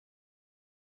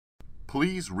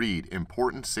Please read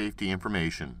important safety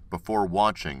information before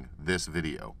watching this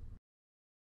video.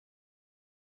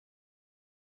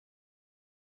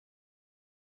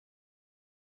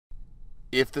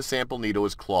 If the sample needle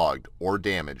is clogged or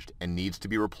damaged and needs to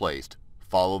be replaced,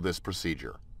 follow this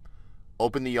procedure.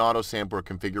 Open the auto sampler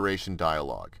configuration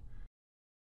dialog.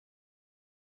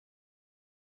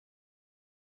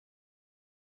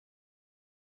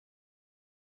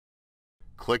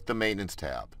 Click the Maintenance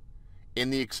tab. In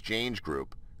the Exchange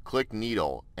group, click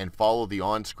Needle and follow the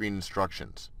on-screen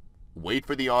instructions. Wait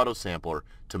for the auto sampler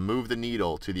to move the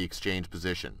needle to the exchange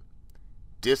position.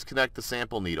 Disconnect the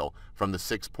sample needle from the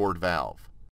 6-port valve.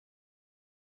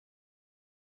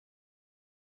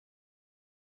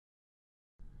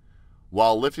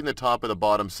 While lifting the top of the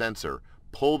bottom sensor,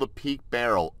 pull the peak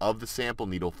barrel of the sample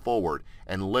needle forward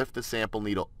and lift the sample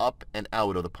needle up and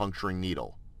out of the puncturing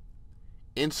needle.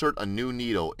 Insert a new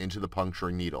needle into the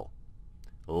puncturing needle.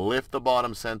 Lift the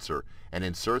bottom sensor and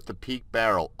insert the peak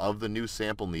barrel of the new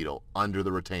sample needle under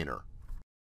the retainer.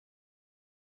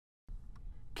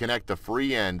 Connect the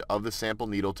free end of the sample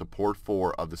needle to port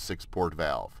 4 of the 6-port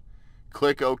valve.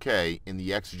 Click OK in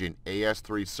the Exigent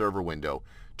AS3 server window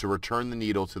to return the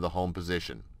needle to the home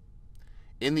position.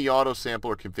 In the Auto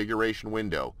Sampler configuration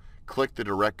window, click the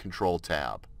Direct Control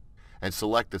tab and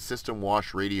select the System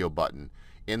Wash Radio button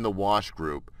in the Wash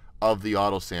group of the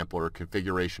Auto Sampler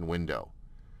configuration window.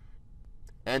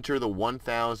 Enter the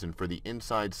 1000 for the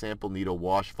inside sample needle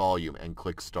wash volume and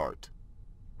click Start.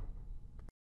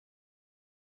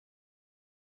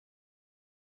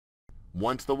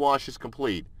 Once the wash is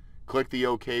complete, click the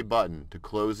OK button to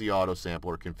close the Auto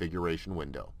Sampler configuration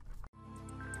window.